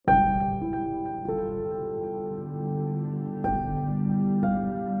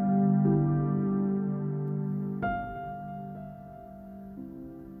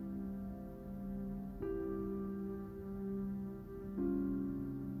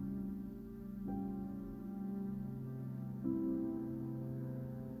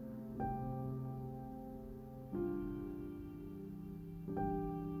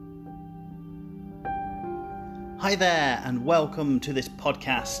Hi there, and welcome to this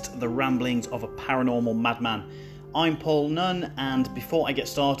podcast, The Ramblings of a Paranormal Madman. I'm Paul Nunn, and before I get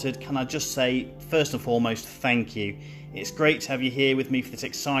started, can I just say, first and foremost, thank you. It's great to have you here with me for this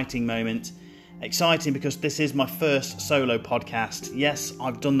exciting moment. Exciting because this is my first solo podcast. Yes,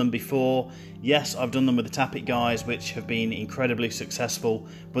 I've done them before. Yes, I've done them with the Tappet guys, which have been incredibly successful.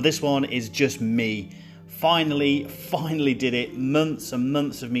 But this one is just me. Finally did it. Months and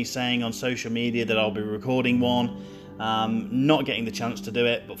months of me saying on social media that I'll be recording one. Not getting the chance to do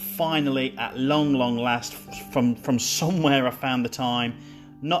it, but finally, at long last, from somewhere I found the time,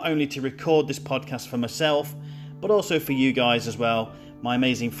 not only to record this podcast for myself, but also for you guys as well. My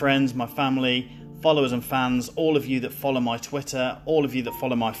amazing friends, my family, followers and fans, all of you that follow my Twitter, all of you that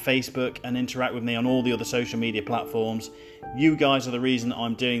follow my Facebook and interact with me on all the other social media platforms. You guys are the reason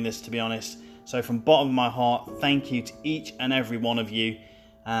I'm doing this, to be honest. So from the bottom of my heart, thank you to each and every one of you.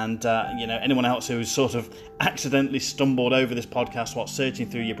 And, anyone else who's sort of accidentally stumbled over this podcast while searching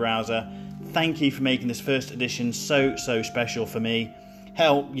through your browser, thank you for making this first edition so special for me.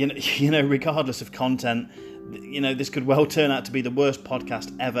 Hell, regardless of content, this could well turn out to be the worst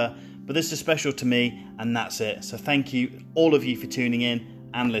podcast ever, but this is special to me, and that's it. So thank you, all of you, for tuning in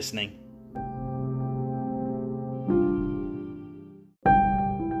and listening.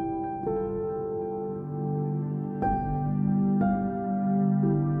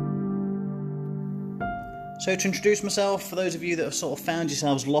 So to introduce myself, for those of you that have sort of found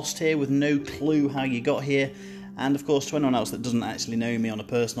yourselves lost here with no clue how you got here, and of course to anyone else that doesn't actually know me on a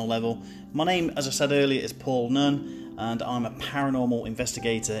personal level, my name, as I said earlier, is Paul Nunn, and I'm a paranormal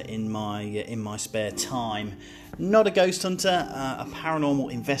investigator in my spare time. Not a ghost hunter, a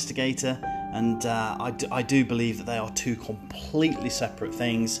paranormal investigator, and I do believe that they are two completely separate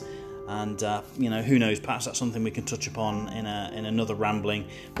things. And, who knows, perhaps that's something we can touch upon in another rambling.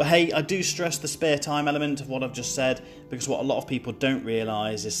 But hey, I do stress the spare time element of what I've just said, because what a lot of people don't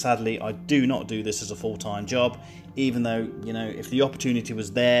realise is, sadly, I do not do this as a full-time job, even though, if the opportunity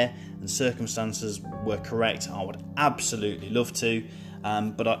was there and circumstances were correct, I would absolutely love to.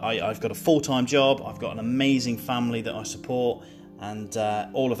 But I've got a full-time job, I've got an amazing family that I support, and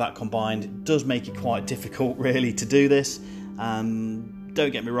all of that combined does make it quite difficult, really, to do this.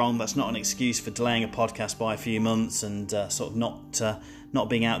 Don't get me wrong, that's not an excuse for delaying a podcast by a few months and sort of not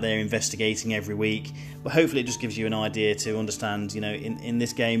being out there investigating every week. But hopefully it just gives you an idea to understand, in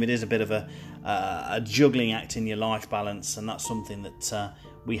this game it is a bit of a juggling act in your life balance, and that's something that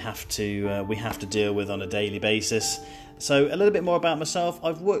we have to deal with on a daily basis. So a little bit more about myself.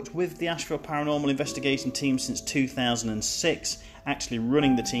 I've worked with the Asheville Paranormal Investigation team since 2006, actually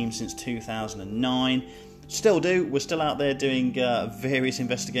running the team since 2009. Still do. We're still out there doing various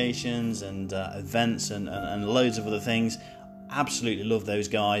investigations and events and loads of other things. Absolutely love those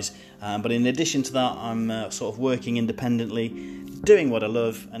guys. But in addition to that, I'm sort of working independently, doing what I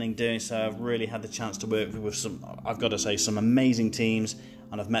love, and in doing so, I've really had the chance to work with some, I've got to say, some amazing teams,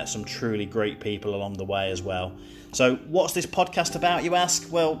 and I've met some truly great people along the way as well. So what's this podcast about, you ask?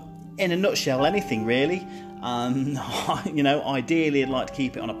 Well, in a nutshell, anything really. Ideally I'd like to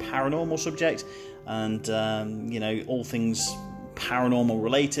keep it on a paranormal subject, and all things paranormal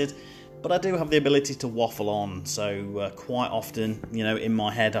related, but I do have the ability to waffle on, so quite often, in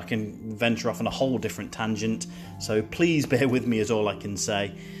my head I can venture off on a whole different tangent, so please bear with me is all I can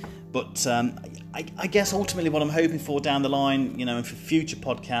say. But I guess ultimately what I'm hoping for down the line, and for future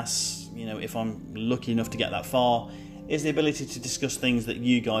podcasts, if I'm lucky enough to get that far, is the ability to discuss things that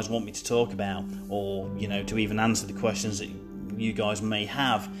you guys want me to talk about, or to even answer the questions that you guys may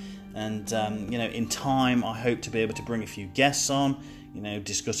have. And in time I hope to be able to bring a few guests on,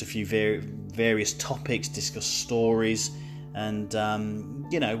 discuss a few various topics, discuss stories, and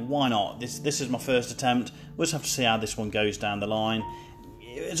why not? This is my first attempt. We'll just have to see how this one goes down the line.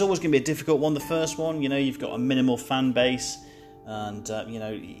 It's always going to be a difficult one, the first one. You've got a minimal fan base, and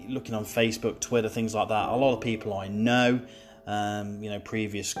looking on Facebook, Twitter, things like that, a lot of people I know,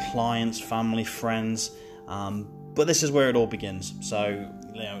 previous clients, family, friends, but this is where it all begins. So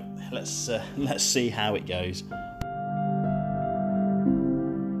let's see how it goes.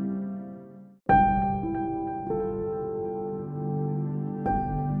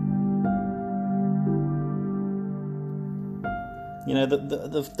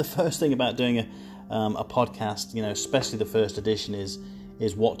 The first thing about doing a podcast, especially the first edition,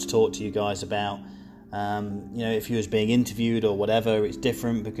 is what to talk to you guys about. If you was being interviewed or whatever, it's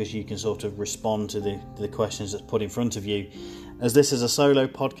different because you can sort of respond to the questions that's put in front of you. As this is a solo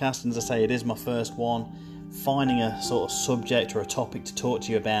podcast, and as I say, it is my first one, finding a sort of subject or a topic to talk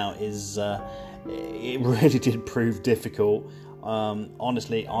to you about it really did prove difficult.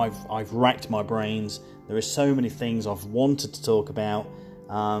 Honestly, I've racked my brains. There are so many things I've wanted to talk about,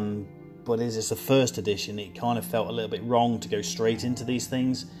 but as it's a first edition, it kind of felt a little bit wrong to go straight into these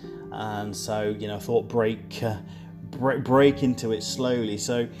things, and so I thought break into it slowly.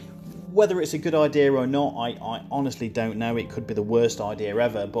 So whether it's a good idea or not, I honestly don't know. It could be the worst idea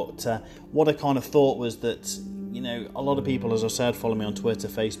ever, but what I kind of thought was that a lot of people, as I said, follow me on Twitter,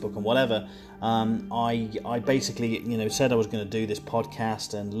 Facebook and whatever. I basically said I was going to do this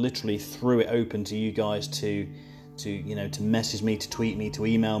podcast and literally threw it open to you guys to message me, to tweet me, to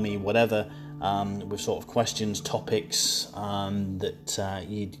email me, whatever, with sort of questions, topics that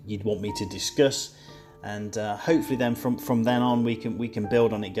you'd want me to discuss. And hopefully then from then on we can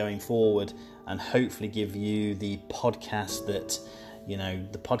build on it going forward, and hopefully give you the podcast that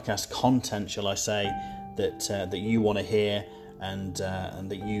the podcast content, shall I say, that you want to hear and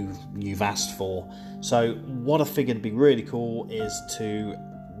that you've asked for. So what I figured would be really cool is to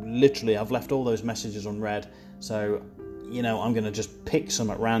literally, I've left all those messages unread, so I'm going to just pick some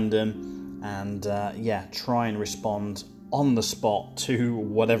at random and try and respond on the spot to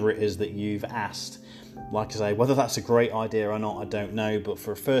whatever it is that you've asked. Like I say, whether that's a great idea or not, I don't know, but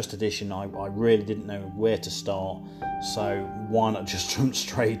for a first edition, I really didn't know where to start, so why not just jump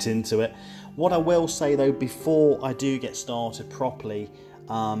straight into it. What I will say, though, before I do get started properly,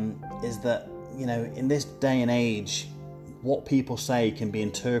 is that, in this day and age, what people say can be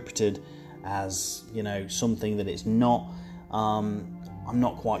interpreted as, something that it's not. I'm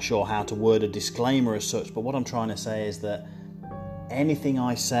not quite sure how to word a disclaimer as such, but what I'm trying to say is that anything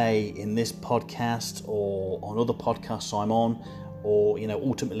I say in this podcast or on other podcasts I'm on, or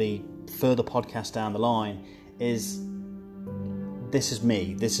ultimately further podcasts down the line, this is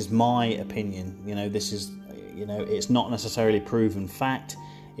me, this is my opinion. This is it's not necessarily proven fact,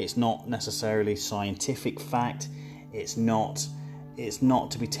 it's not necessarily scientific fact, it's not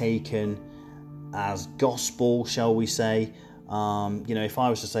to be taken as gospel, shall we say. If I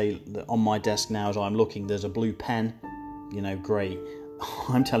was to say that on my desk now as I'm looking there's a blue pen, great,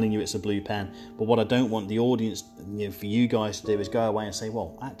 I'm telling you it's a blue pen. But what I don't want the audience, for you guys to do is go away and say,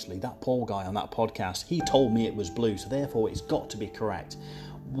 well, actually that Paul guy on that podcast, he told me it was blue, so therefore it's got to be correct.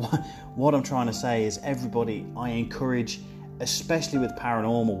 What I'm trying to say is, everybody, I encourage, especially with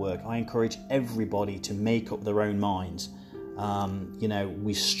paranormal work, I encourage everybody to make up their own minds.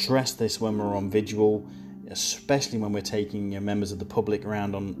 We stress this when we're on visual, especially when we're taking members of the public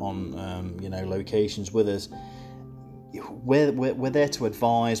around on locations with us. We're there to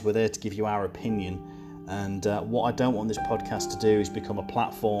advise, we're there to give you our opinion, and what I don't want this podcast to do is become a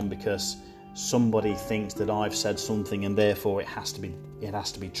platform because somebody thinks that I've said something and therefore it has to be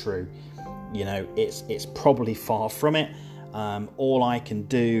true. It's probably far from it. All I can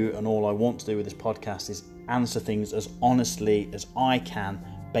do and all I want to do with this podcast is answer things as honestly as I can,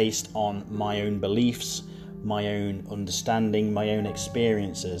 based on my own beliefs, my own understanding, my own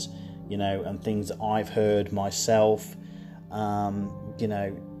experiences, and things that I've heard myself. All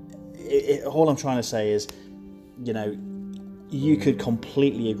I'm trying to say is, you could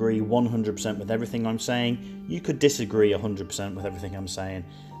completely agree 100% with everything I'm saying. You could disagree 100% with everything I'm saying.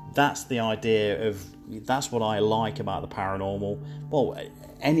 That's the idea that's what I like about the paranormal. Well,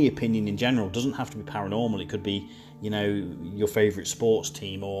 any opinion in general doesn't have to be paranormal. It could be, your favourite sports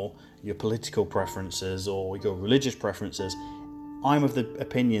team, or your political preferences, or your religious preferences. I'm of the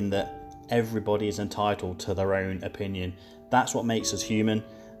opinion that everybody is entitled to their own opinion. That's what makes us human.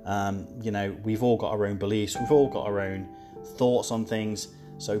 We've all got our own beliefs, we've all got our own thoughts on things.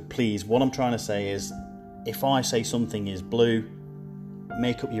 So please, what I'm trying to say is, if I say something is blue,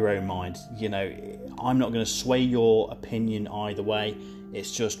 make up your own mind. I'm not going to sway your opinion either way.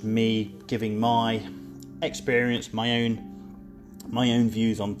 It's just me giving my experience, my own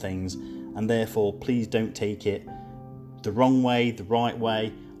views on things, and therefore please don't take it the wrong way, the right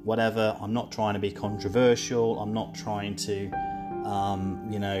way, whatever. I'm not trying to be controversial. I'm not trying to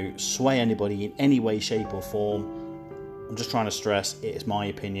sway anybody in any way, shape or form. I'm just trying to stress it is my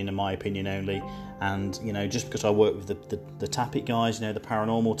opinion and my opinion only. And just because I work with the Tappet guys, the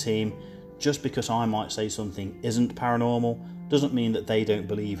paranormal team, just because I might say something isn't paranormal doesn't mean that they don't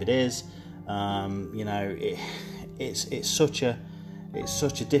believe it is. It's such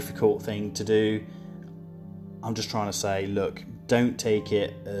a difficult thing to do. I'm just trying to say, look, don't take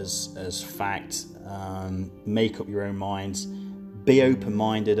it as fact. Make up your own minds. Be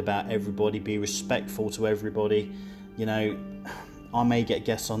open-minded about everybody. Be respectful to everybody. I may get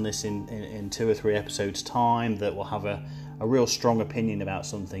guests on this in 2 or 3 episodes' time that will have a real strong opinion about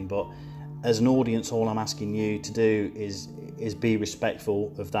something. But as an audience, all I'm asking you to do is be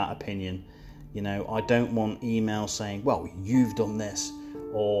respectful of that opinion. You know, I don't want emails saying, well, you've done this,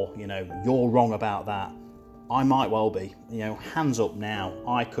 or, you know, you're wrong about that. I might well be, you know, hands up now.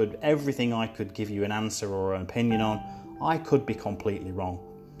 Everything I could give you an answer or an opinion on, I could be completely wrong.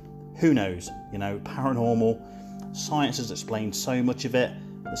 Who knows? You know, paranormal, science has explained so much of it.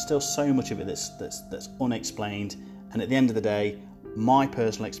 There's still so much of it that's unexplained. And at the end of the day, my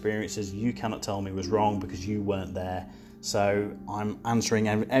personal experiences, you cannot tell me was wrong because you weren't there. So I'm answering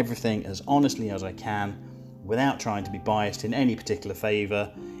everything as honestly as I can without trying to be biased in any particular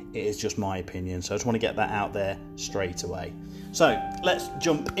favour. It is just my opinion. So I just want to get that out there straight away. So let's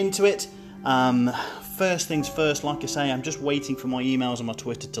jump into it. First things first, like I say, I'm just waiting for my emails and my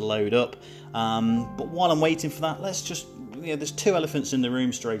Twitter to load up. But while I'm waiting for that, there's two elephants in the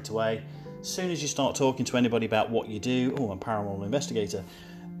room straight away. As soon as you start talking to anybody about what you do, I'm a paranormal investigator,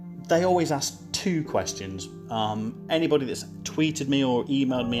 they always ask two questions. Anybody that's tweeted me or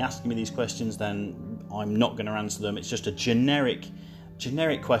emailed me asking me these questions, then I'm not going to answer them. It's just a generic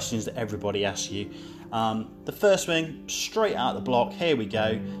questions that everybody asks you. The first thing, straight out the block, here we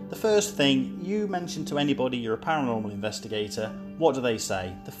go. The first thing, you mention to anybody you're a paranormal investigator, what do they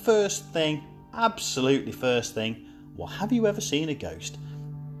say? The first thing, absolutely first thing, well, have you ever seen a ghost?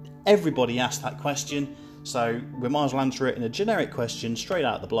 Everybody asks that question, so we might as well answer it in a generic question, straight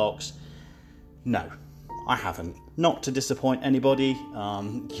out the blocks. No, I haven't. Not to disappoint anybody,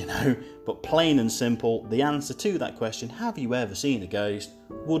 but plain and simple, the answer to that question, have you ever seen a ghost,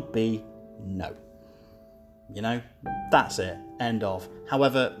 would be no. You know, that's it, end of.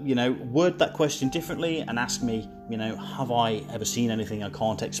 However, word that question differently and ask me, have I ever seen anything I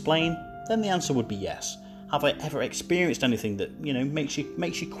can't explain? Then the answer would be yes. Have I ever experienced anything that, makes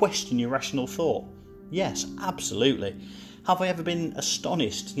you question your rational thought? Yes, absolutely. Have I ever been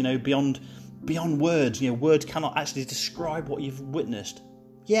astonished, beyond words? Words cannot actually describe what you've witnessed.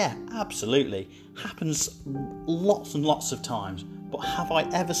 Yeah, absolutely. Happens lots and lots of times. But have I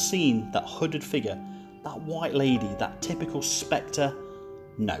ever seen that hooded figure, that white lady, that typical spectre?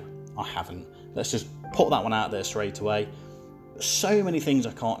 No, I haven't. Let's just put that one out there straight away. So many things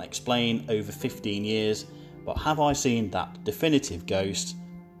I can't explain over 15 years, but have I seen that definitive ghost?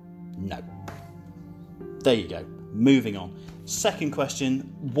 No. There you go. Moving on. Second question,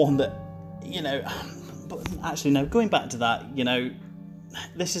 one that, but actually no, going back to that,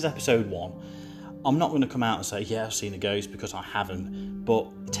 this is episode 1. I'm not going to come out and say, yeah, I've seen a ghost, because I haven't.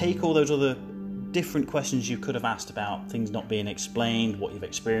 But take all those other different questions you could have asked about things not being explained, what you've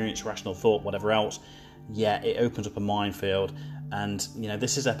experienced, rational thought, whatever else. Yeah, it opens up a minefield. And,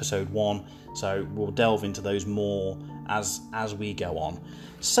 this is episode 1, so we'll delve into those more as we go on.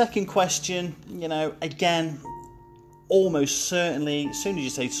 Second question, again, almost certainly, as soon as you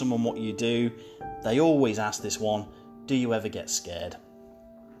say to someone what you do, they always ask this one, do you ever get scared?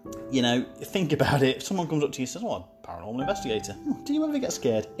 Think about it. If someone comes up to you and says, I'm a paranormal investigator, do you ever get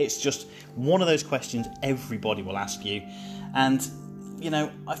scared? It's just one of those questions everybody will ask you. And,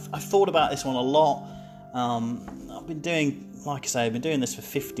 I've thought about this one a lot. I've been doing this for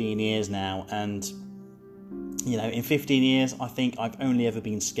 15 years now, and in 15 years I think I've only ever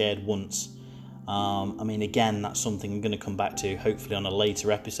been scared once. Again, that's something I'm going to come back to hopefully on a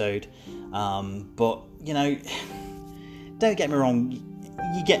later episode, but don't get me wrong,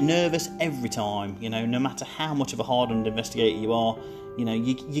 you get nervous every time, no matter how much of a hardened investigator you are,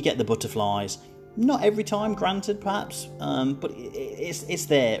 you get the butterflies. Not every time, granted, perhaps, but it's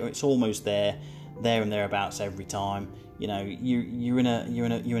there, or it's almost there and thereabouts every time. You're in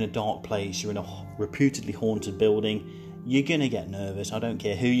a dark place, you're in a reputedly haunted building, you're gonna get nervous. I don't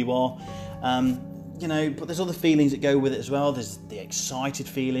care who you are, but there's other feelings that go with it as well. There's the excited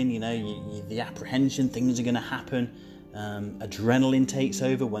feeling, the apprehension, things are gonna happen. Adrenaline takes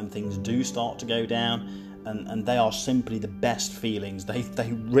over when things do start to go down, and they are simply the best feelings.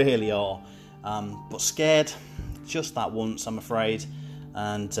 They really are. But scared, just that once, I'm afraid.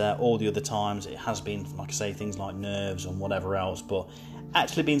 And all the other times it has been, like I say, things like nerves and whatever else. But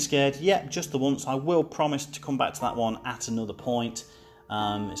actually being scared, just the once. I will promise to come back to that one at another point.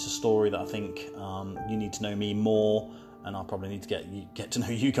 It's a story that I think you need to know me more, and I probably need to get to know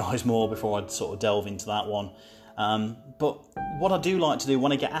you guys more before I sort of delve into that one. But what I do like to do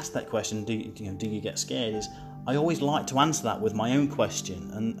when I get asked that question, do you get scared, is I always like to answer that with my own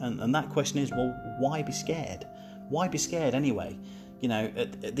question, and that question is, well, why be scared? Why be scared anyway?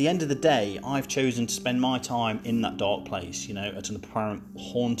 At the end of the day, I've chosen to spend my time in that dark place, at an apparent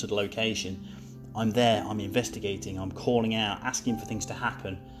haunted location. I'm there, I'm investigating, I'm calling out, asking for things to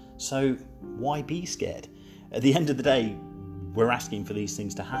happen. So why be scared? At the end of the day, we're asking for these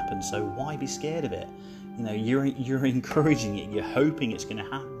things to happen, so why be scared of it? You're encouraging it, you're hoping it's going to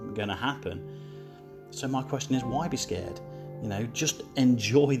happen. going to happen. So my question is, why be scared? Just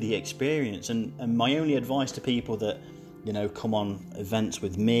enjoy the experience. And my only advice to people that, come on events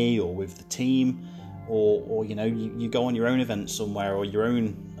with me or with the team, or you go on your own events somewhere, or your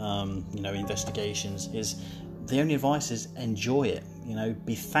own, investigations, is the only advice is enjoy it.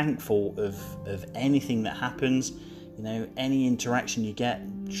 Be thankful of anything that happens. Any interaction you get,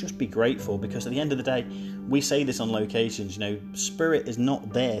 just be grateful, because at the end of the day, we say this on locations, spirit is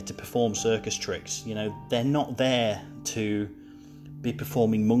not there to perform circus tricks. They're not there to be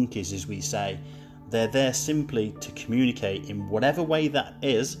performing monkeys, as we say. They're there simply to communicate in whatever way that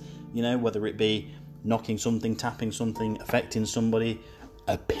is, whether it be knocking something, tapping something, affecting somebody,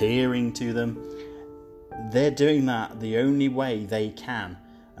 appearing to them. They're doing that the only way they can,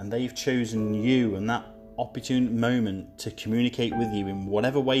 and they've chosen you and that opportune moment to communicate with you in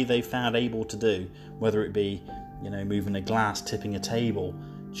whatever way they found able to do, whether it be moving a glass, tipping a table.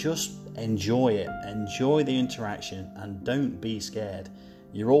 Just enjoy it, enjoy the interaction, and don't be scared.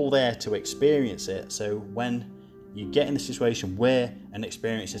 You're all there to experience it, so when you get in the situation where an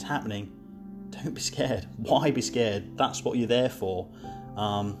experience is happening, don't be scared. Why be scared? That's what you're there for.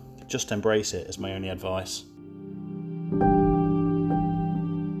 Just embrace it, is my only advice.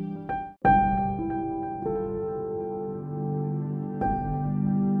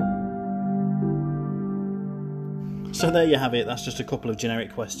 So there you have it. That's just a couple of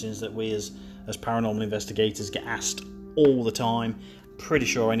generic questions that we as paranormal investigators get asked all the time. Pretty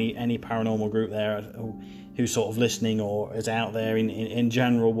sure any paranormal group there who's sort of listening or is out there in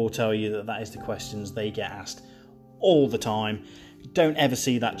general will tell you that is the questions they get asked all the time. Don't ever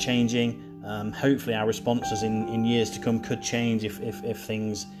see that changing. Hopefully our responses in years to come could change if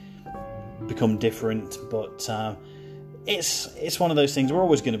things become different, but it's one of those things. We're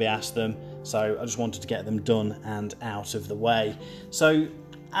always going to be asked them, so I just wanted to get them done and out of the way. So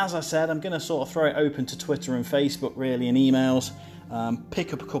as I said, I'm going to sort of throw it open to Twitter and Facebook really, and emails.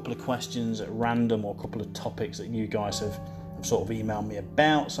 Pick up a couple of questions at random, or a couple of topics that you guys have sort of emailed me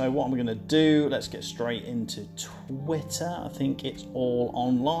about. So what I'm going to do, let's get straight into Twitter. I think it's all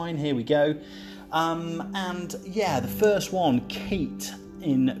online. Here we go. And yeah, the first one, Kate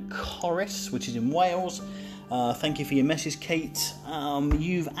in Corris, which is in Wales. Thank you for your message, Kate.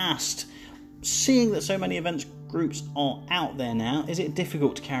 You've asked, seeing that so many events groups are out there now, is it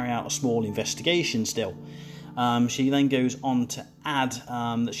difficult to carry out a small investigation still? She then goes on to add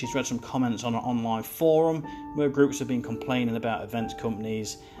that she's read some comments on an online forum where groups have been complaining about events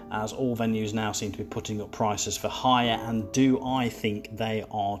companies, as all venues now seem to be putting up prices for hire, and do I think they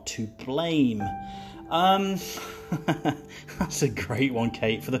are to blame? That's a great one,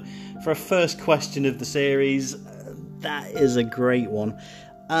 Kate. For a first question of the series, that is a great one.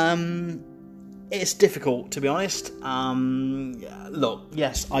 It's difficult, to be honest. Look,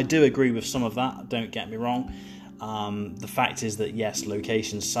 yes, I do agree with some of that, don't get me wrong. The fact is that, yes,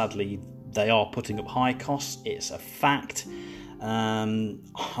 locations, sadly, they are putting up high costs. It's a fact. I'm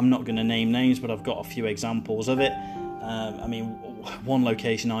not going to name names, but I've got a few examples of it. I mean, one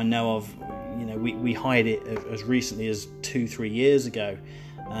location I know of, we hired it as recently as 2-3 years ago.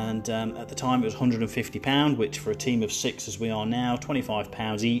 And at the time it was £150, which for a team of 6 as we are now,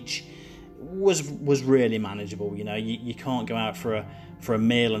 £25 each, was really manageable. You can't go out for a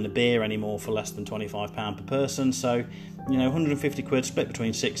meal and a beer anymore for less than £25 per person. So 150 quid split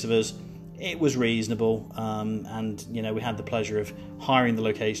between 6 of us, it was reasonable. And we had the pleasure of hiring the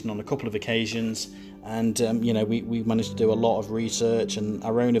location on a couple of occasions, and we managed to do a lot of research and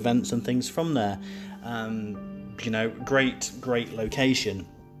our own events and things from there. Great location.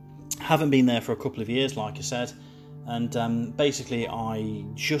 Haven't been there for a couple of years, like I said. And basically, I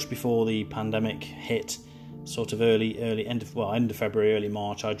just before the pandemic hit, sort of end of February, early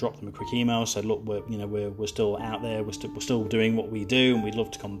March, I dropped them a quick email, said, look, we're still out there, we're still doing what we do, and we'd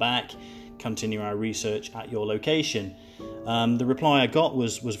love to come back, continue our research at your location. The reply I got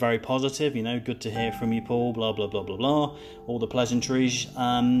was very positive. Good to hear from you, Paul. Blah blah blah blah blah. All the pleasantries.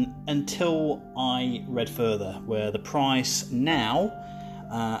 Until I read further, where the price now.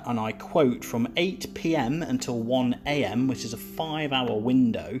 And I quote, from 8 p.m. until 1 a.m, which is a 5-hour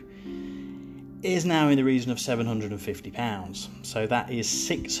window, is now in the region of £750. So that is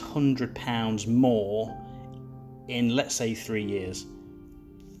 £600 more in, let's say, 3 years.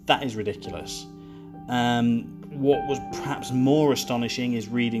 That is ridiculous. What was perhaps more astonishing is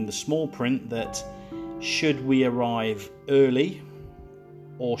reading the small print that should we arrive early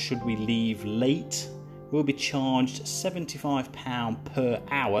or should we leave late, we'll be charged £75 per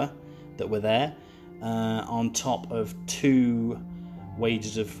hour that we're there, on top of 2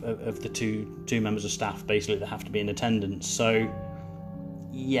 wages of the two members of staff, basically, that have to be in attendance. So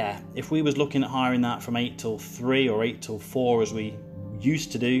yeah, if we was looking at hiring that from 8 till 3 or 8 till 4 as we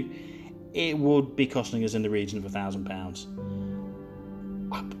used to do, it would be costing us in the region of £1,000.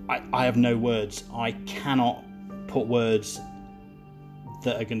 I have no words. I cannot put words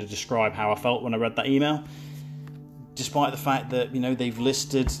that are going to describe how I felt when I read that email. Despite the fact that, they've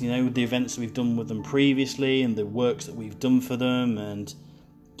listed, the events that we've done with them previously and the works that we've done for them, and,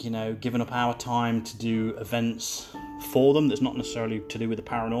 given up our time to do events for them that's not necessarily to do with the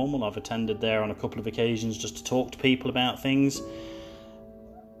paranormal. I've attended there on a couple of occasions just to talk to people about things.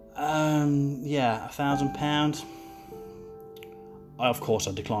 £1,000. Of course,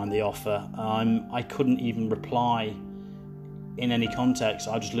 I declined the offer. I couldn't even reply in any context.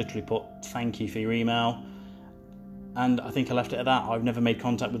 I just literally put thank you for your email, and I think I left it at that. I've never made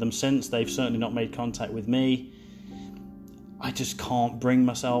contact with them since. They've certainly not made contact with me. I just can't bring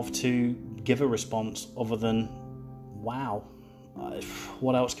myself to give a response other than wow.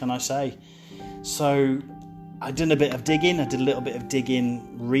 What else can I say? So I did a bit of digging. I did a little bit of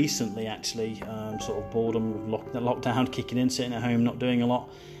digging recently, actually. Sort of boredom with lockdown kicking in, sitting at home, not doing a lot.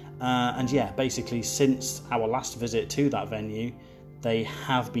 Basically, since our last visit to that venue, they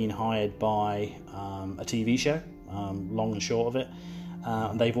have been hired by a TV show, long and short of it.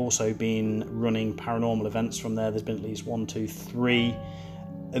 They've also been running paranormal events from there. There's been at least 3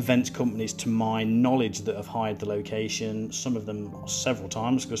 events companies, to my knowledge, that have hired the location. Some of them several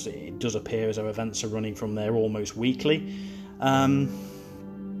times, because it does appear as though events are running from there almost weekly.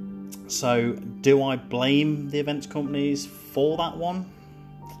 So do I blame the events companies for that one?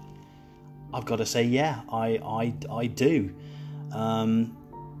 I've got to say, yeah, I do.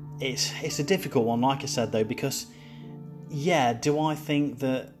 It's a difficult one, like I said, though, because, yeah, do I think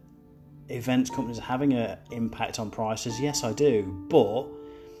that events companies are having an impact on prices? Yes, I do. But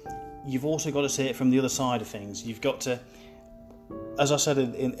you've also got to see it from the other side of things. You've got to, as I said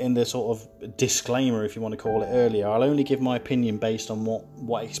in the sort of disclaimer, if you want to call it, earlier, I'll only give my opinion based on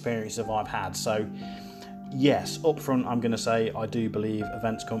what experiences I've had. So, yes, up front, I'm going to say I do believe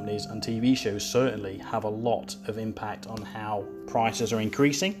events companies and TV shows certainly have a lot of impact on how prices are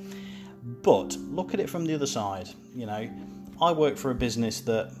increasing. But look at it from the other side. I work for a business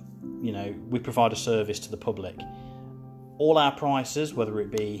that, we provide a service to the public. All our prices, whether it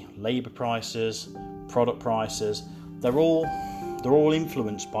be labour prices, product prices, they're all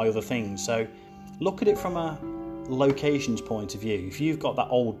influenced by other things. So look at it from a locations point of view. If you've got that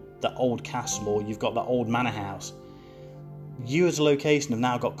old castle, or you've got that old manor house, you as a location have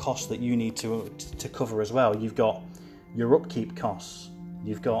now got costs that you need to cover as well. You've got your upkeep costs,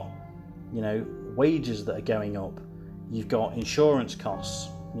 you've got wages that are going up, you've got insurance costs,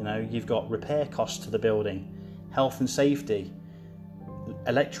 you've got repair costs to the building, health and safety,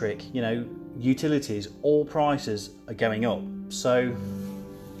 electric, utilities. All prices are going up. So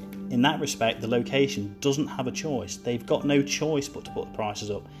in that respect, the location doesn't have a choice. They've got no choice but to put the prices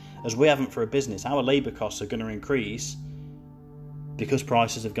up, as we haven't for a business. Our labour costs are going to increase because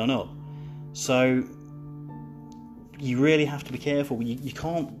prices have gone up. So you really have to be careful. You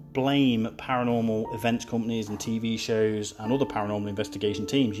can't blame paranormal events companies and TV shows and other paranormal investigation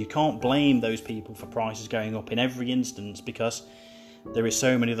teams. You can't blame those people for prices going up in every instance, because there is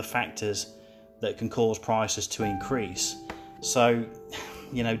so many other factors that can cause prices to increase. So,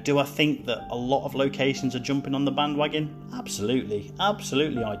 do I think that a lot of locations are jumping on the bandwagon? Absolutely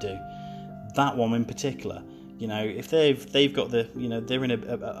I do. That one in particular. If they've got they're in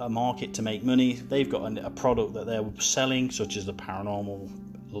a market to make money, they've got a product that they're selling, such as the paranormal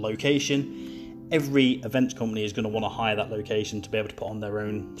location, every events company is going to want to hire that location to be able to put on their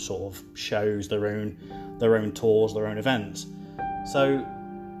own sort of shows, their own tours, their own events. So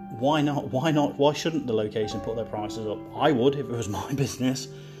why not? Why shouldn't the location put their prices up? I would, if it was my business.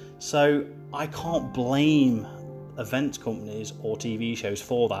 So I can't blame events companies or TV shows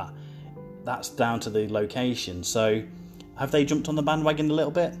for that. That's down to the location. So have they jumped on the bandwagon a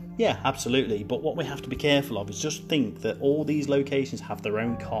little bit? Yeah, absolutely. But what we have to be careful of is just think that all these locations have their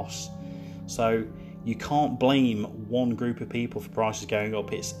own costs. So you can't blame one group of people for prices going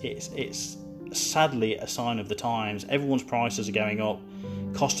up. It's sadly a sign of the times. Everyone's prices are going up.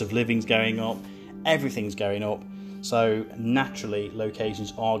 Cost of living's going up. Everything's going up. So naturally,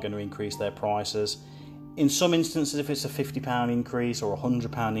 locations are going to increase their prices. In some instances, if it's a £50 increase or a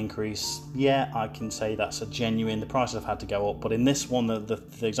 £100 increase, yeah, I can say that's a genuine, the prices have had to go up. But in this one, the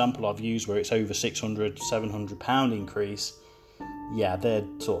example I've used where it's over £600, £700 increase, yeah, they're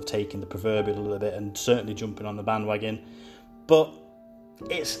sort of taking the proverbial a little bit and certainly jumping on the bandwagon. But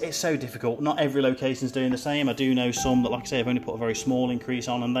it's so difficult. Not every location's doing the same. I do know some that, like I say, have only put a very small increase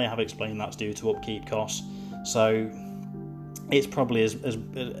on, and they have explained that's due to upkeep costs. So it's probably as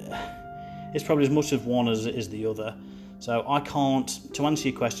much of one as it is the other. So I can't, to answer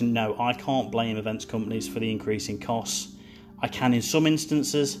your question, no, I can't blame events companies for the increasing costs. I can in some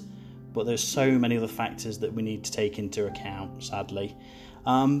instances, but there's so many other factors that we need to take into account, sadly.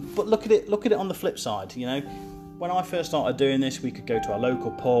 But look at it on the flip side. You know, when I first started doing this, we could go to a local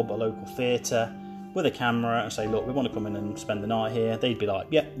pub, a local theatre, with a camera and say, look, we want to come in and spend the night here. They'd be like,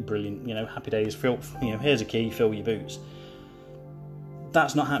 yeah, brilliant, you know, happy days, here's a key, fill your boots.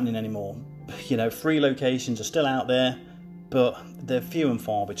 That's not happening anymore. You know, free locations are still out there, but they're few and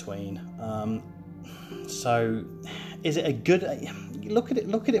far between. So is it a good, look at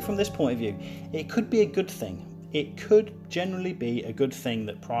it from this point of view, it could be a good thing. It could generally be a good thing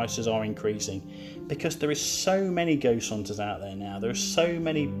that prices are increasing, because there is so many ghost hunters out there now. There are so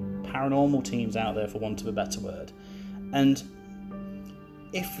many paranormal teams out there, for want of a better word. And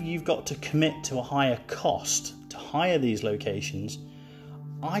if you've got to commit to a higher cost to hire these locations,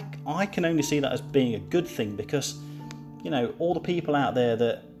 I can only see that as being a good thing, because, you know, all the people out there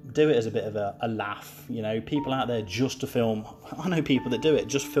that do it as a bit of a laugh, you know, people out there just to film. I know people that do it,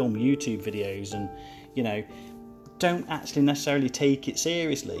 just film YouTube videos and, you know, don't actually necessarily take it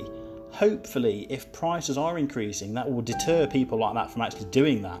seriously. Hopefully, if prices are increasing, that will deter people like that from actually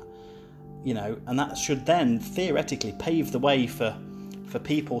doing that, you know, and that should then theoretically pave the way for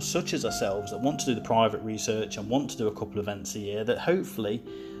people such as ourselves that want to do the private research and want to do a couple of events a year, that hopefully,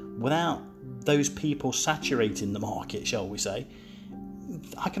 without those people saturating the market, shall we say,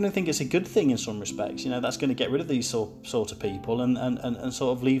 I kind of think it's a good thing in some respects. You know, that's going to get rid of these sort of people and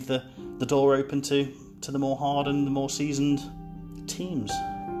sort of leave the door open to the more hardened, the more seasoned teams.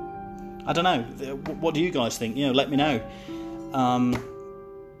 I don't know. What do you guys think? You know, let me know.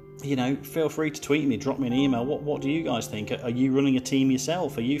 You know, feel free to tweet me, drop me an email. What do you guys think? Are you running a team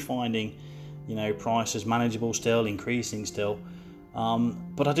yourself? Are you finding, you know, prices manageable still, increasing still?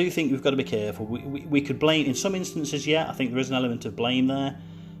 But I do think we've got to be careful. We could blame, in some instances, yeah, I think there is an element of blame there.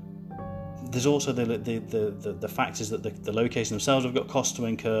 There's also the factors that the location themselves have got costs to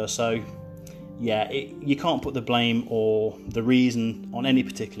incur. So, yeah, you can't put the blame or the reason on any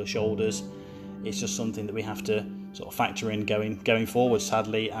particular shoulders. It's just something that we have to sort of factor in going forward,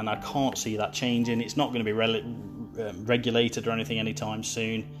 sadly, and I can't see that changing. It's not going to be regulated or anything anytime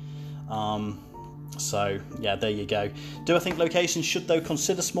soon. So, yeah, there you go. Do I think locations should, though,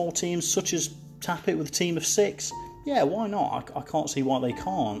 consider small teams, such as Tap It with a team of 6? Yeah, why not? I can't see why they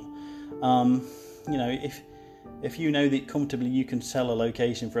can't. You know, if you know that comfortably you can sell a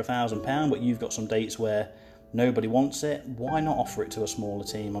location for £1,000, but you've got some dates where nobody wants it, why not offer it to a smaller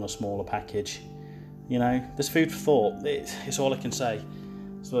team on a smaller package? You know, there's food for thought. It's all I can say.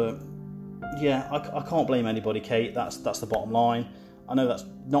 So, yeah, I can't blame anybody, Kate. That's the bottom line. I know that's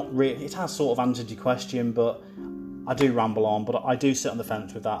not really, it has sort of answered your question, but I do ramble on, but I do sit on the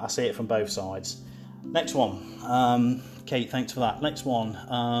fence with that. I see it from both sides. Next one. Kate, thanks for that. Next one.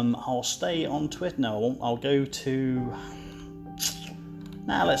 I'll stay on Twitter. No, I won't. I'll go to...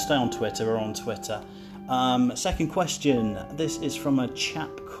 let's stay on Twitter. We're on Twitter. Second question. This is from a chap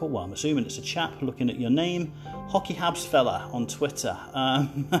called, well, I'm assuming it's a chap looking at your name, Hockey Habs Fella on Twitter.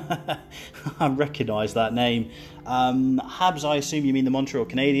 I recognise that name. Habs, I assume you mean the Montreal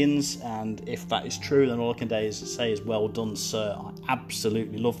Canadiens, and if that is true, then all I can say is well done, sir. I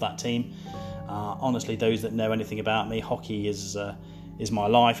absolutely love that team. Honestly, those that know anything about me, hockey is my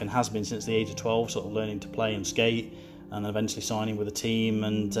life and has been since the age of 12, sort of learning to play and skate, and then eventually signing with a team.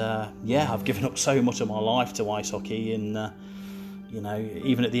 And I've given up so much of my life to ice hockey, and you know,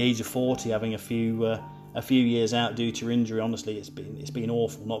 even at the age of 40, having a few years out due to injury, honestly, it's been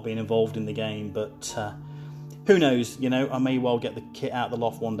awful not being involved in the game. But who knows? You know, I may well get the kit out of the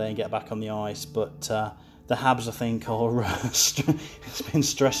loft one day and get back on the ice. But the Habs, I think, are it's been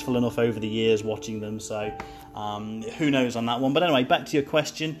stressful enough over the years watching them. So who knows on that one? But anyway, back to your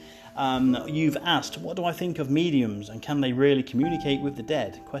question. You've asked, what do I think of mediums, and can they really communicate with the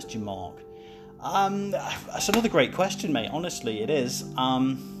dead? ? That's another great question, mate. Honestly, it is.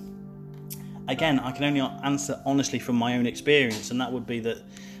 Again, I can only answer honestly from my own experience, and that would be that,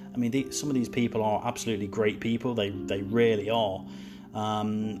 I mean, some of these people are absolutely great people. They really are. I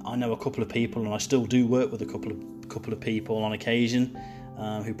know a couple of people, and I still do work with a couple of people on occasion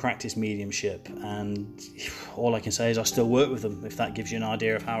who practice mediumship, and all I can say is I still work with them, if that gives you an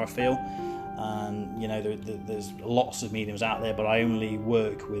idea of how I feel. You know, there's lots of mediums out there, but I only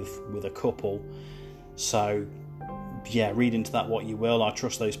work with a couple. So, yeah, read into that what you will. I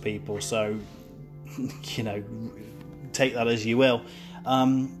trust those people, so, you know, take that as you will. I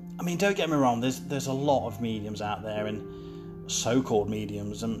mean, don't get me wrong, there's a lot of mediums out there, and so-called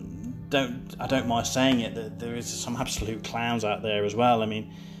mediums, and I don't mind saying it, that there is some absolute clowns out there as well. I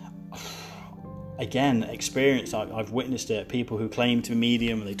mean, again, experience, I've witnessed it. People who claim to be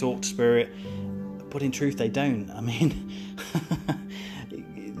medium and they talk to spirit, but in truth they don't. I mean,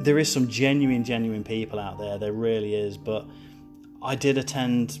 there is some genuine people out there really is. But I did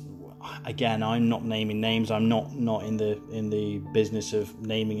attend. Again, I'm not naming names. I'm not in the business of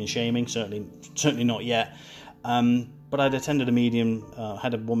naming and shaming. Certainly not yet. But I'd attended a medium.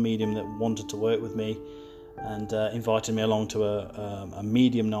 Had one medium that wanted to work with me, and invited me along to a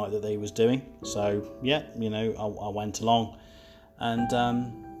medium night that they was doing. So yeah, I went along, and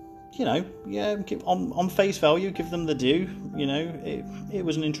on face value, give them the due. It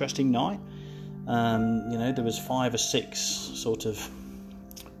was an interesting night. There was 5 or 6 sort of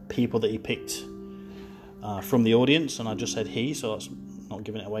people that he picked from the audience, and I just said he, so that's not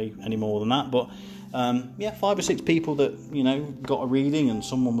giving it away any more than that. But 5 or 6 people that got a reading, and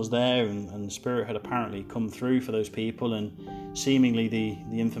someone was there, and spirit had apparently come through for those people, and seemingly the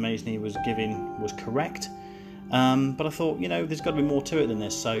information he was giving was correct. But I thought, there's got to be more to it than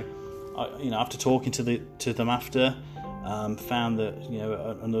this. So after talking to them after, found that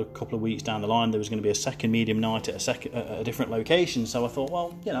another couple of weeks down the line there was going to be a second medium night at a different location. So I thought,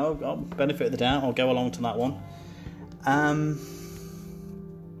 well, I'll benefit of the doubt, I'll go along to that one.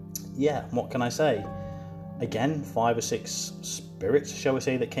 What can I say? Again, 5 or 6 spirits, shall we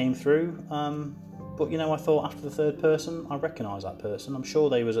say, that came through. But I thought after the third person, I recognise that person. I'm sure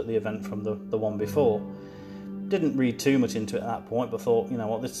they was at the event from the one before. Didn't read too much into it at that point, but thought,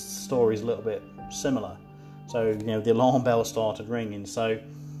 this story's a little bit similar. So, the alarm bell started ringing. So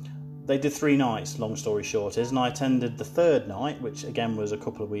they did 3 nights, long story short is, and I attended the third night, which again was a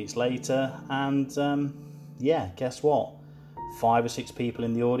couple of weeks later. And guess what? 5 or 6 people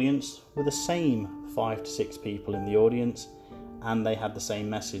in the audience were the same 5 to 6 people in the audience, and they had the same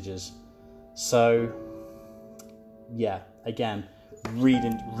messages. So, again, read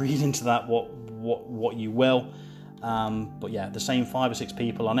into that what you will. But the same 5 or 6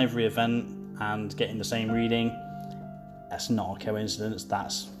 people on every event and getting the same reading. That's not a coincidence.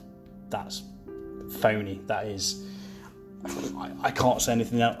 That's phony. That is. I can't say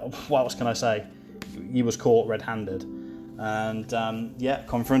anything else. What else can I say? You was caught red-handed, and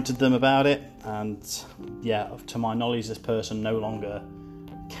confronted them about it. And to my knowledge, this person no longer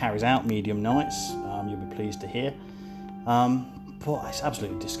carries out medium nights. You'll be pleased to hear. But it's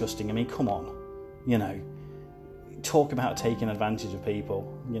absolutely disgusting. I mean, come on, talk about taking advantage of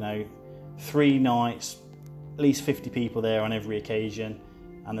people. 3 nights, at least 50 people there on every occasion,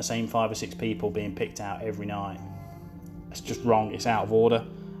 and the same 5 or 6 people being picked out every night. It's just wrong. It's out of order.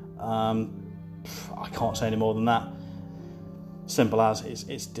 I can't say any more than that. Simple as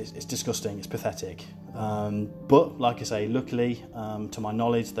it's disgusting. It's pathetic. But like I say, luckily, to my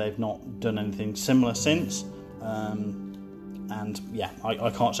knowledge, they've not done anything similar since. I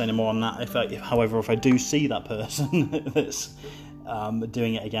can't say any more on that. However, if I do see that person that's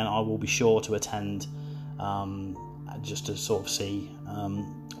doing it again, I will be sure to attend, just to sort of see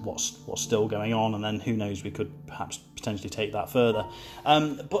what's still going on, and then who knows, we could perhaps potentially take that further.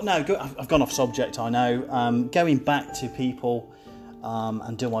 But no, I've gone off subject, I know. Going back to people,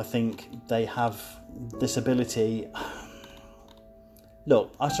 and do I think they have this ability?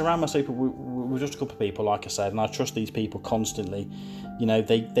 Look, I surround myself with just a couple of people, like I said, and I trust these people constantly.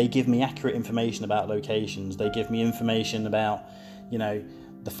 They give me accurate information about locations. They give me information about,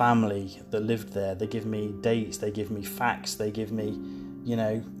 the family that lived there. They give me dates. They give me facts. They give me,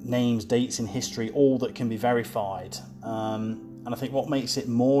 names, dates in history, all that can be verified. And I think what makes it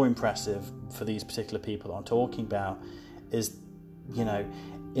more impressive for these particular people that I'm talking about is,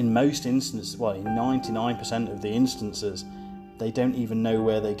 in most instances, well, in 99% of the instances, they don't even know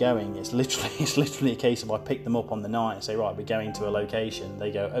where they're going. It's literally a case of I pick them up on the night and say, right, we're going to a location.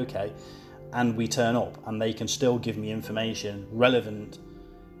 They go, okay, and we turn up, and they can still give me information relevant,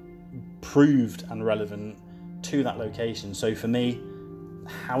 proved and relevant to that location. So for me,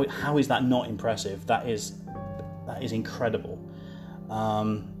 how is that not impressive? That is incredible.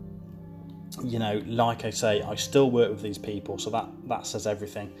 Like I say, I still work with these people, so that says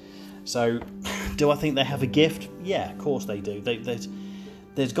everything. So, do I think they have a gift? Yeah, of course they do.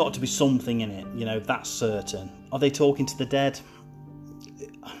 There's got to be something in it, that's certain. Are they talking to the dead?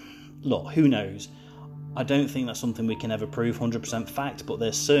 Look, who knows? I don't think that's something we can ever prove 100% fact, but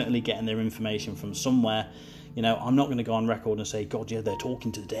they're certainly getting their information from somewhere. I'm not going to go on record and say, God, yeah, they're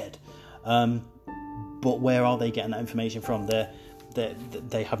talking to the dead. But where are they getting that information from?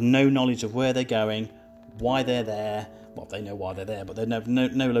 They have no knowledge of where they're going, why they're there. Well, they know why they're there, but they have no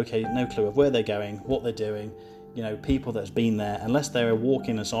clue of where they're going, what they're doing. people that's been there, unless they're a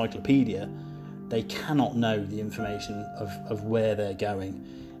walking encyclopedia, they cannot know the information of where they're going.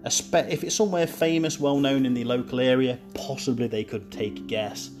 If it's somewhere famous, well known in the local area, possibly they could take a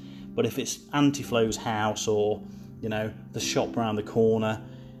guess. But if it's Auntie Flo's house, or the shop round the corner,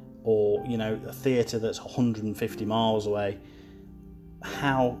 or a theatre that's 150 miles away,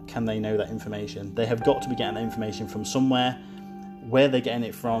 how can they know that information? They have got to be getting that information from somewhere. Where they're getting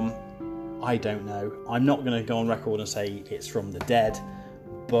it from, I don't know. I'm not going to go on record and say it's from the dead,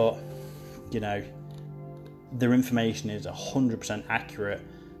 but their information is 100% accurate.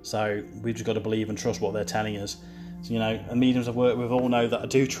 So we've just got to believe and trust what they're telling us. So, the mediums I've worked with all know that I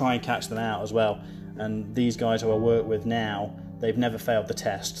do try and catch them out as well. And these guys who I work with now, they've never failed the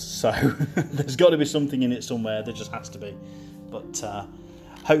test. So there's got to be something in it somewhere. There just has to be. But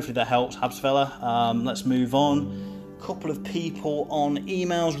hopefully that helps, Habs fella. Let's move on. Couple of people on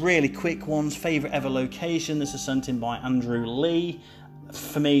emails, really quick ones. Favourite ever location. This is sent in by Andrew Lee.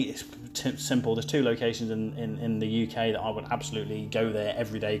 For me, it's simple. There's 2 locations in the UK that I would absolutely go there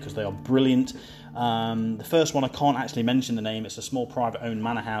every day because they are brilliant. The first one, I can't actually mention the name. It's a small private owned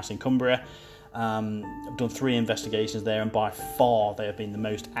manor house in Cumbria. I've done 3 investigations there, and by far they have been the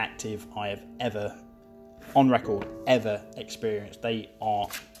most active I have ever, on record, ever experienced. They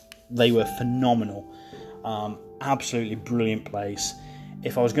were phenomenal. Absolutely brilliant place.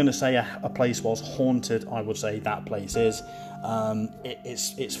 If I was going to say a place was haunted, I would say that place is.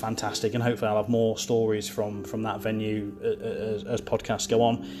 It's fantastic, and hopefully I'll have more stories from that venue as podcasts go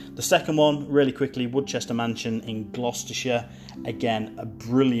on. The second one, really quickly, Woodchester Mansion in Gloucestershire. Again, a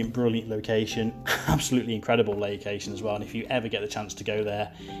brilliant location, absolutely incredible location as well. And if you ever get the chance to go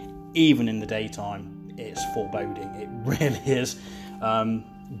there, even in the daytime, it's foreboding. It really is.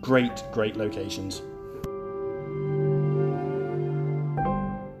 Great locations.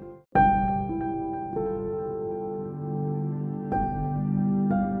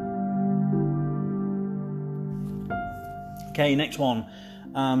 Okay, next one.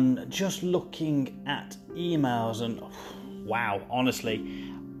 Just looking at emails, and wow,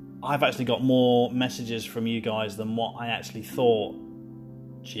 honestly, I've actually got more messages from you guys than what I actually thought.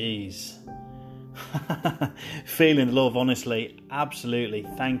 Jeez. Feeling the love, honestly, absolutely.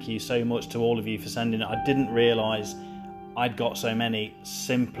 Thank you so much to all of you for sending it. I didn't realise I'd got so many.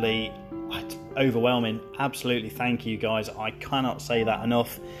 Simply overwhelming. Absolutely, thank you guys. I cannot say that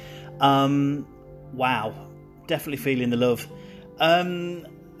enough. Wow. Definitely feeling the love.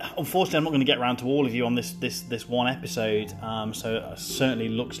 Unfortunately, I'm not going to get around to all of you on this one episode. So it certainly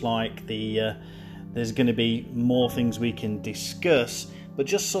looks like there's going to be more things we can discuss. But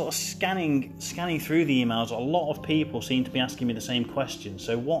just sort of scanning through the emails, a lot of people seem to be asking me the same question.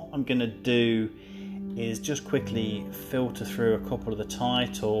 So what I'm going to do is just quickly filter through a couple of the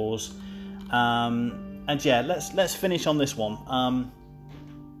titles. And yeah, let's finish on this one.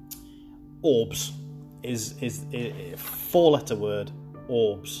 Orbs. Is a 4-letter word.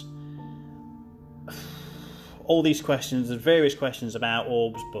 Orbs. All these questions, there's various questions about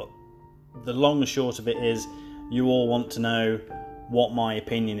orbs, but the long and short of it is, you all want to know what my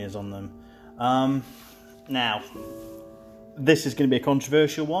opinion is on them. Now, this is going to be a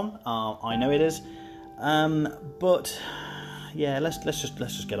controversial one. I know it is, but yeah, let's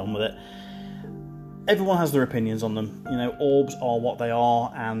just get on with it. Everyone has their opinions on them. Orbs are what they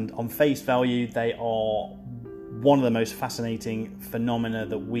are, and on face value, they are one of the most fascinating phenomena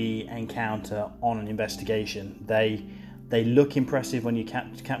that we encounter on an investigation. They look impressive when you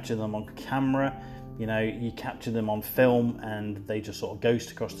capture them on camera. You capture them on film, and they just sort of ghost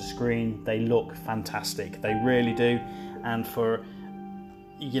across the screen. They look fantastic. They really do. And for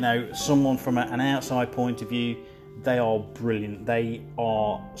someone from an outside point of view, they are brilliant. They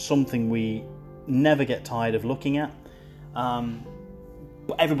are something we never get tired of looking at,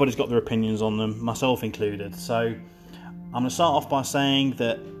 but everybody's got their opinions on them, myself included. So I'm going to start off by saying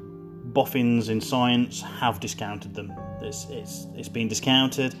that boffins in science have discounted them. It's been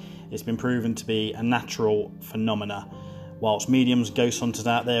discounted. It's been proven to be a natural phenomena. Whilst mediums, ghost hunters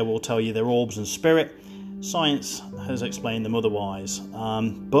out there will tell you they're orbs and spirit, science has explained them otherwise.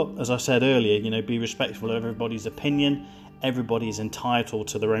 But as I said earlier, be respectful of everybody's opinion. Everybody is entitled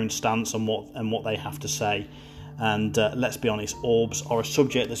to their own stance on what they have to say. And let's be honest, orbs are a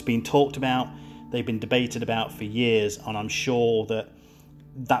subject that's been talked about. They've been debated about for years, and I'm sure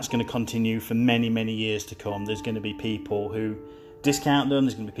that's going to continue for many, many years to come. There's going to be people who discount them.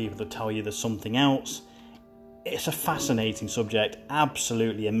 There's going to be people that tell you there's something else. It's a fascinating subject.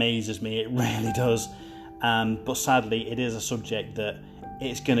 Absolutely amazes me. It really does. But sadly, it is a subject that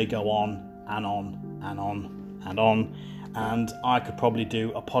it's going to go on and on and on and on. And I could probably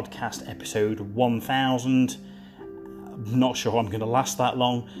do a podcast episode 1000 not sure I'm going to last that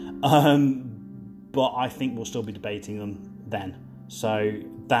long, but I think we'll still be debating them then. So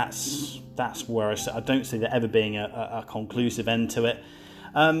that's where I don't see there ever being a conclusive end to it.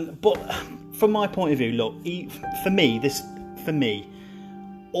 But from my point of view, look, for me,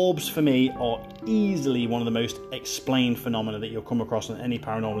 orbs for me are easily one of the most explained phenomena that you'll come across in any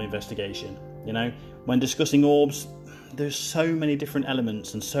paranormal investigation. You know, when discussing orbs, there's so many different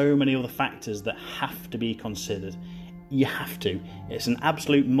elements and so many other factors that have to be considered. You have to. It's an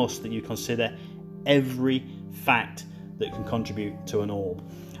absolute must that you consider every fact that can contribute to an orb.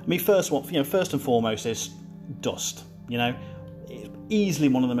 I mean, first and foremost is dust. You know, it's easily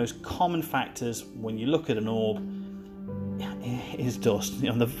one of the most common factors when you look at an orb is dust. You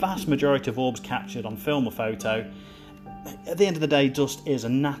know, the vast majority of orbs captured on film or photo, at the end of the day, dust is a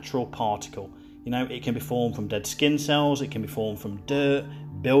natural particle. You know, it can be formed from dead skin cells, it can be formed from dirt,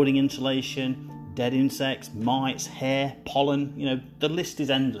 building insulation, dead insects, mites, hair, pollen. You know, the list is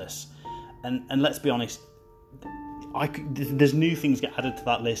endless. And let's be honest, there's new things get added to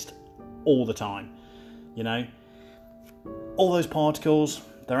that list all the time. You know, all those particles,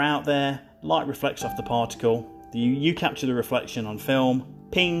 they're out there, light reflects off the particle, you capture the reflection on film,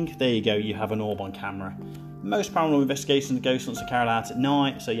 ping, there you go, you have an orb on camera. Most paranormal investigations and ghost hunts are carried out at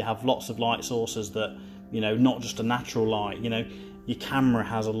night, so you have lots of light sources that, you know, not just a natural light. You know, your camera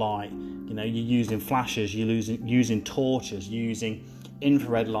has a light. You know, you're using flashes, you're using torches, using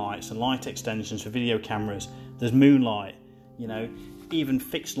infrared lights and light extensions for video cameras. There's moonlight. You know, even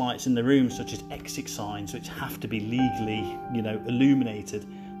fixed lights in the room, such as exit signs, which have to be legally, you know, illuminated.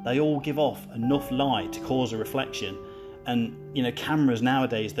 They all give off enough light to cause a reflection. And, you know, cameras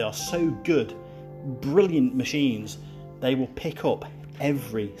nowadays, they are so good, brilliant machines, they will pick up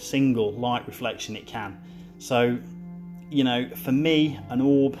every single light reflection it can. So, you know, for me, an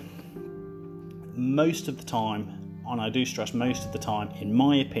orb, most of the time, and I do stress most of the time, in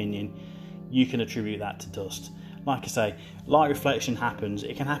my opinion, you can attribute that to dust. Like I say, light reflection happens.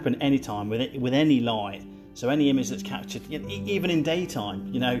 It can happen anytime with any light. So any image that's captured, even in daytime,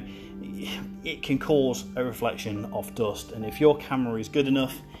 you know, it can cause a reflection of dust. And if your camera is good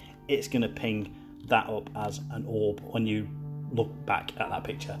enough, it's going to ping that up as an orb when you look back at that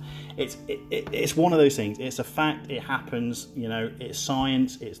picture. It's one of those things. It's a fact. It happens. You know, it's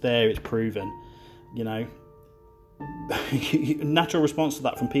science. It's there. It's proven. You know, natural response to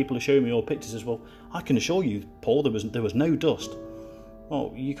that from people who show me all pictures is, well, I can assure you, Paul, there was no dust.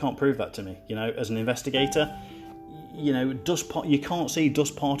 Well, you can't prove that to me. You know, as an investigator, you know, you can't see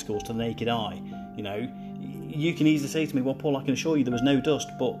dust particles to the naked eye. You know, you can easily say to me, well, Paul, I can assure you there was no dust,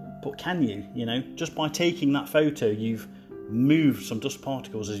 but can you? You know, just by taking that photo, you've moved some dust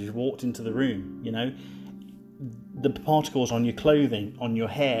particles as you've walked into the room. You know, the particles on your clothing, on your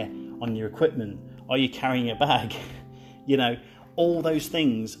hair, on your equipment. Are you carrying a bag? You know, all those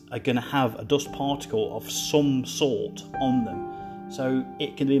things are going to have a dust particle of some sort on them. So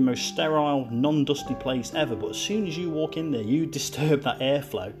it can be the most sterile, non-dusty place ever, but as soon as you walk in there, you disturb that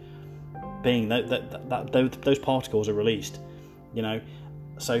airflow, being those particles are released. You know,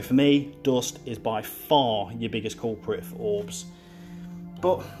 so for me, dust is by far your biggest culprit for orbs.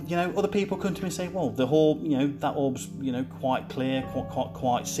 But, you know, other people come to me and say, well, the whole, you know, that orb's, you know, quite clear,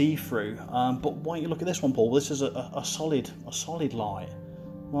 quite see-through. But why don't you look at this one, Paul? This is a solid light.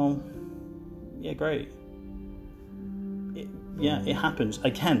 Well, yeah, great. It happens.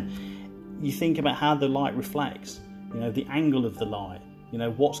 Again, you think about how the light reflects, you know, the angle of the light, you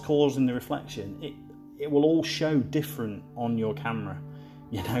know, what's causing the reflection. It will all show different on your camera,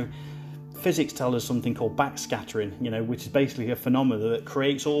 you know. Physics tell us something called backscattering, you know, which is basically a phenomenon that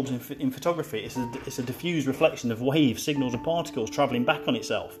creates orbs in photography. It's a diffuse reflection of waves, signals and particles travelling back on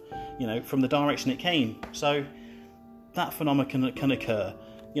itself, you know, from the direction it came. So that phenomenon can occur,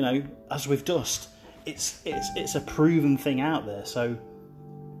 you know, as with dust. It's a proven thing out there. So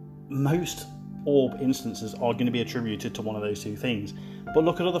most orb instances are going to be attributed to one of those two things. But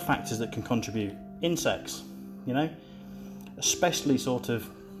look at other factors that can contribute. Insects, you know, especially sort of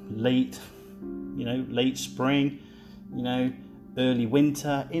late spring, you know, early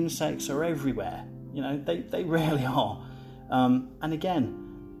winter. Insects are everywhere. You know, they really are. And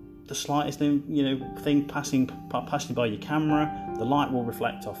again, the slightest thing passing by your camera, the light will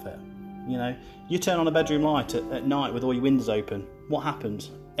reflect off it. You know, you turn on a bedroom light at night with all your windows open. What happens?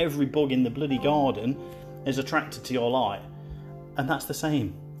 Every bug in the bloody garden is attracted to your light, and that's the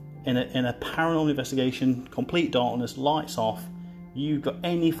same in a paranormal investigation. Complete darkness, lights off. You've got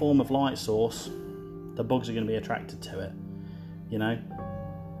any form of light source, the bugs are going to be attracted to it. You know,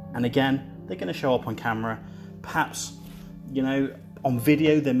 and again, they're going to show up on camera. Perhaps, you know, On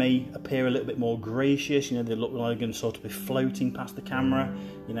video, they may appear a little bit more gracious. They look like they're going to sort of be floating past the camera.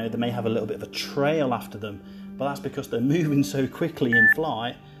 They may have a little bit of a trail after them, but that's because they're moving so quickly in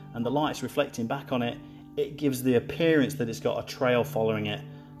flight, and the light's reflecting back on it. It gives the appearance that it's got a trail following it.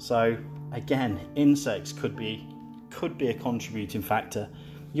 So again, insects could be a contributing factor.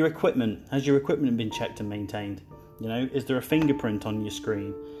 Your equipment, has your equipment been checked and maintained? Is there a fingerprint on your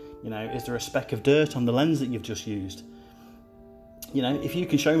screen? Is there a speck of dirt on the lens that you've just used? If you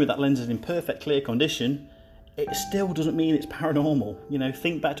can show me that lens is in perfect clear condition, it still doesn't mean it's paranormal.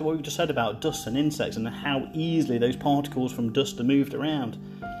 Think back to what we just said about dust and insects and how easily those particles from dust are moved around.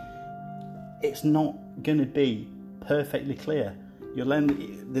 It's not going to be perfectly clear. Your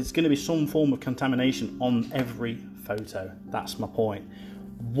lens, there's going to be some form of contamination on every photo. That's my point.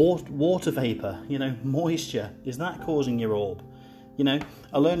 Water vapour, moisture, is that causing your orb?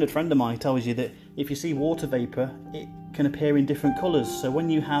 A learned friend of mine tells you that if you see water vapour, it can appear in different colours. So when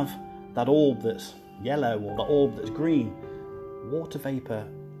you have that orb that's yellow or the orb that's green, water vapour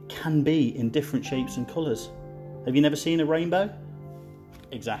can be in different shapes and colours. Have you never seen a rainbow?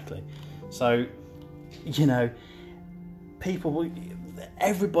 Exactly. So,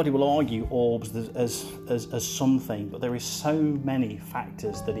 everybody will argue orbs as something, but there is so many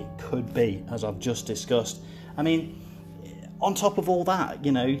factors that it could be, as I've just discussed. I mean, on top of all that,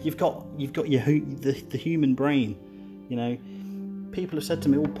 you've got the human brain. People have said to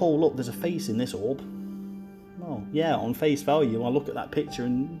me, "Well, Paul, look, there's a face in this orb." Well, yeah, on face value, I look at that picture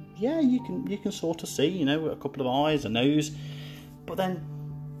and yeah, you can sort of see, a couple of eyes, a nose, but then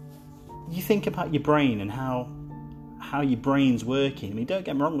you think about your brain and how your brain's working. I mean, don't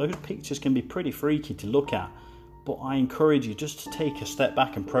get me wrong, those pictures can be pretty freaky to look at, but I encourage you just to take a step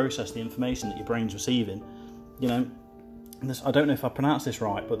back and process the information that your brain's receiving. I don't know if I pronounced this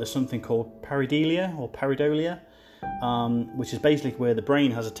right, but there's something called pareidolia, which is basically where the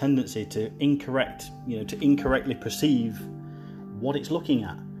brain has a tendency to incorrectly perceive what it's looking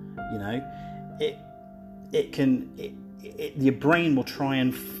at. Your brain will try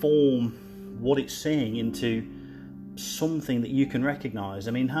and form what it's seeing into something that you can recognise.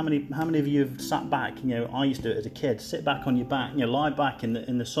 I mean, how many of you have sat back? I used to do it as a kid. Sit back on your back, lie back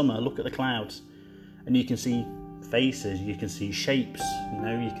in the summer, look at the clouds, and you can see faces, you can see shapes,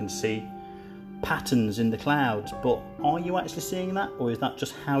 you can see patterns in the clouds. But are you actually seeing that, or is that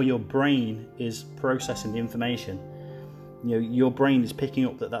just how your brain is processing the information? Your brain is picking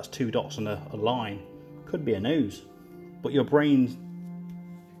up that that's two dots on a line. Could be a nose, but your brain's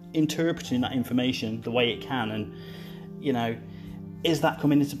interpreting that information the way it can. And is that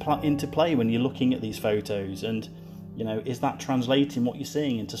coming into play when you're looking at these photos? And is that translating what you're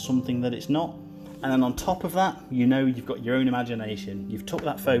seeing into something that it's not? And then on top of that, you've got your own imagination. You've took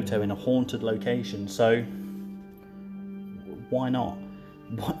that photo in a haunted location, so why not?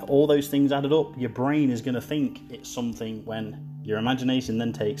 All those things added up, your brain is going to think it's something. When your imagination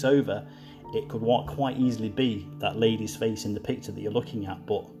then takes over, it could quite easily be that lady's face in the picture that you're looking at,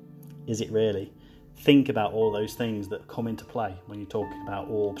 but is it really? Think about all those things that come into play when you're talking about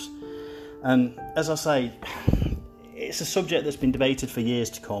orbs. And as I say, it's a subject that's been debated for years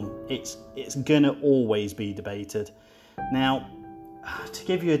to come. It's going to always be debated. Now, to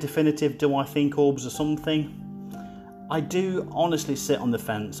give you a definitive, do I think orbs are something? I do honestly sit on the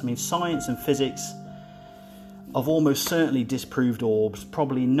fence. I mean, science and physics have almost certainly disproved orbs.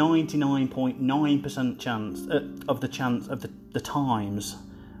 Probably 99.9% chance of the times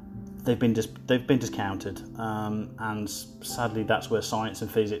they've been discounted, and sadly, that's where science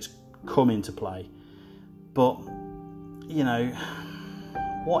and physics come into play. But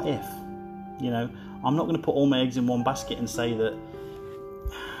what if? I'm not going to put all my eggs in one basket and say that.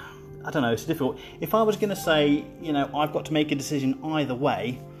 I don't know, it's difficult. If I was going to say, I've got to make a decision either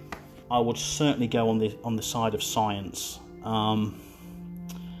way, I would certainly go on the side of science. I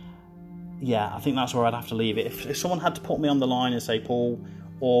think that's where I'd have to leave it. If someone had to put me on the line and say, Paul,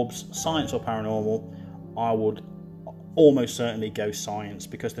 orbs, science or paranormal, I would almost certainly go science,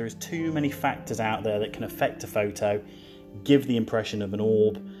 because there is too many factors out there that can affect a photo, give the impression of an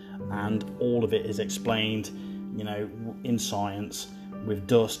orb, and all of it is explained, in science, with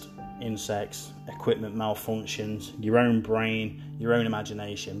dust, insects, equipment malfunctions, your own brain, your own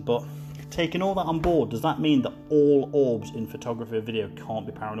imagination. But taking all that on board, does that mean that all orbs in photography or video can't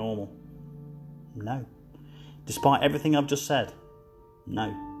be paranormal? No. Despite everything I've just said,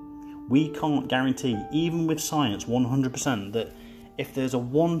 no. We can't guarantee, even with science, 100% that if there's a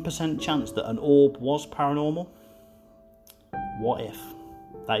 1% chance that an orb was paranormal, what if?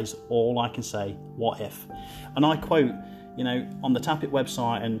 That is all I can say. What if? And I quote, on the Tappet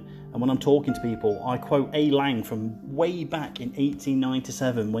website, and And when I'm talking to people, I quote A. Lang from way back in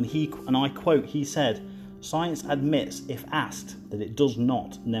 1897 when he said, "Science admits, if asked, that it does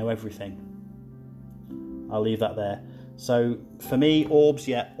not know everything." I'll leave that there. So for me, orbs,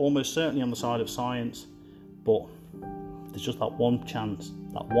 yeah, almost certainly on the side of science, but there's just that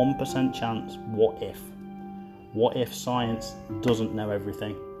 1% chance. What if? What if science doesn't know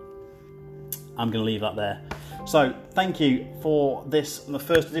everything? I'm going to leave that there. So thank you for the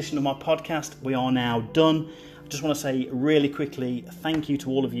first edition of my podcast. We are now done. I just want to say really quickly, thank you to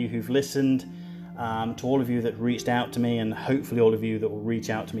all of you who've listened, to all of you that reached out to me, and hopefully all of you that will reach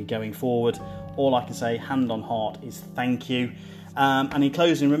out to me going forward. All I can say, hand on heart, is thank you. And in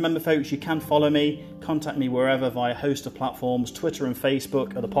closing, remember folks, you can follow me, contact me wherever via a host of platforms. Twitter and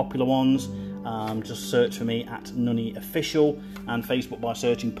Facebook are the popular ones. Just search for me at Nunny Official, and Facebook by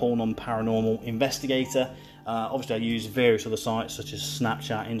searching Paul Nunn Paranormal Investigator. Obviously I use various other sites such as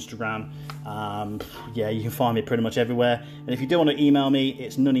Snapchat, Instagram. Yeah, you can find me pretty much everywhere. And if you do want to email me,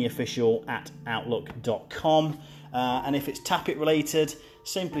 it's nunnyofficial@outlook.com. And if it's Tappet related,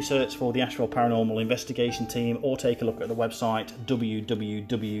 simply search for the Asheville Paranormal Investigation Team, or take a look at the website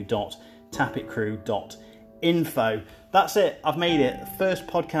www.tappetcrew.info. That's it. I've made it. The first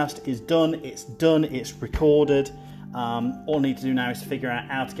podcast is done. It's recorded. All I need to do now is to figure out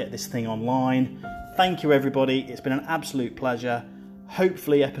how to get this thing online. Thank you, everybody. It's been an absolute pleasure.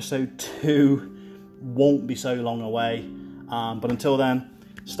 Hopefully episode 2 won't be so long away. But until then,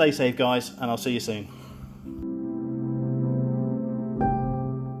 stay safe, guys, and I'll see you soon.